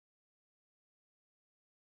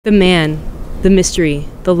The man, the mystery,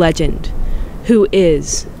 the legend. Who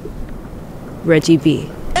is Reggie B?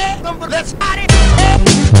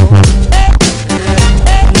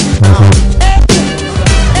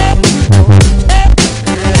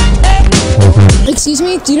 Excuse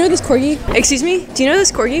me, do you know this corgi? Excuse me, do you know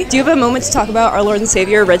this corgi? Do you have a moment to talk about our Lord and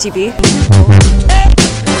Savior, Reggie B?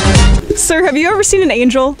 Sir, have you ever seen an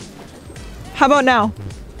angel? How about now?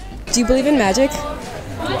 Do you believe in magic?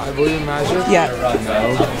 Do I believe in magic? Yeah.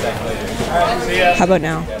 No. How about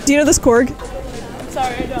now? Do you know this korg?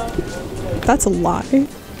 Sorry, I don't. That's a lie.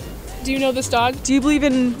 Do you know this dog? Do you believe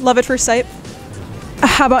in love at first sight?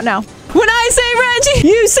 How about now? When I say Reggie,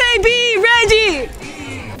 you say B,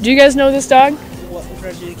 Reggie! Do you guys know this dog? What was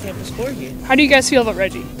Reggie the campus corgi? How do you guys feel about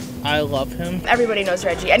Reggie? I love him. Everybody knows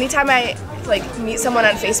Reggie. Anytime I meet someone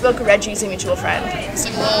on Facebook, Reggie's a mutual friend. He's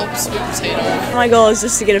like a little sweet potato. My goal is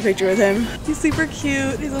just to get a picture with him. He's super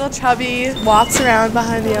cute. He's a little chubby. Walks around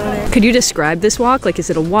behind the owner. Could you describe this walk? Like,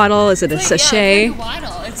 is it a waddle? Is it a sachet? Yeah, it's like a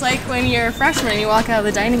waddle. It's like when you're a freshman and you walk out of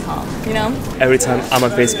the dining hall, you know? Every time I'm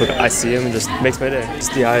on Facebook, I see him and just makes my day.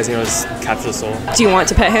 Just the eyes, just capture the soul. Do you want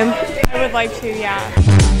to pet him? I would like to, yeah.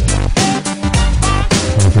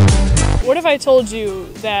 What if I told you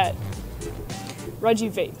that Reggie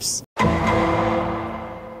vapes?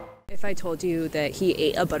 If I told you that he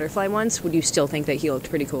ate a butterfly once, would you still think that he looked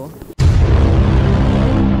pretty cool?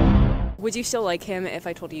 Would you still like him if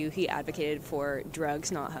I told you he advocated for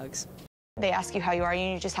drugs, not hugs? They ask you how you are,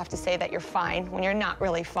 and you just have to say that you're fine when you're not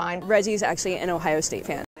really fine. Reggie's actually an Ohio State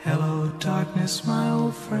fan. Hello, darkness, my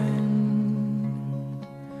old friend.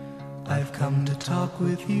 I've come to talk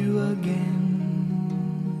with you again.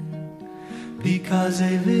 Because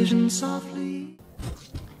a vision softly.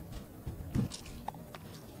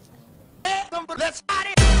 Let's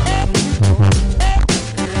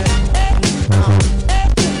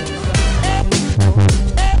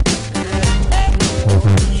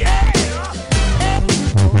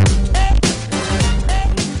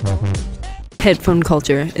Headphone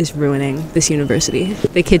culture is ruining this university.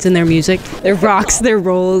 The kids and their music, their rocks, their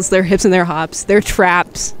rolls, their hips and their hops, their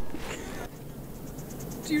traps.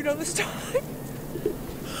 Do you know this dog?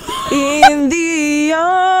 In the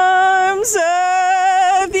arms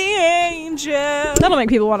of the angel. That'll make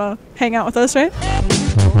people want to hang out with us, right?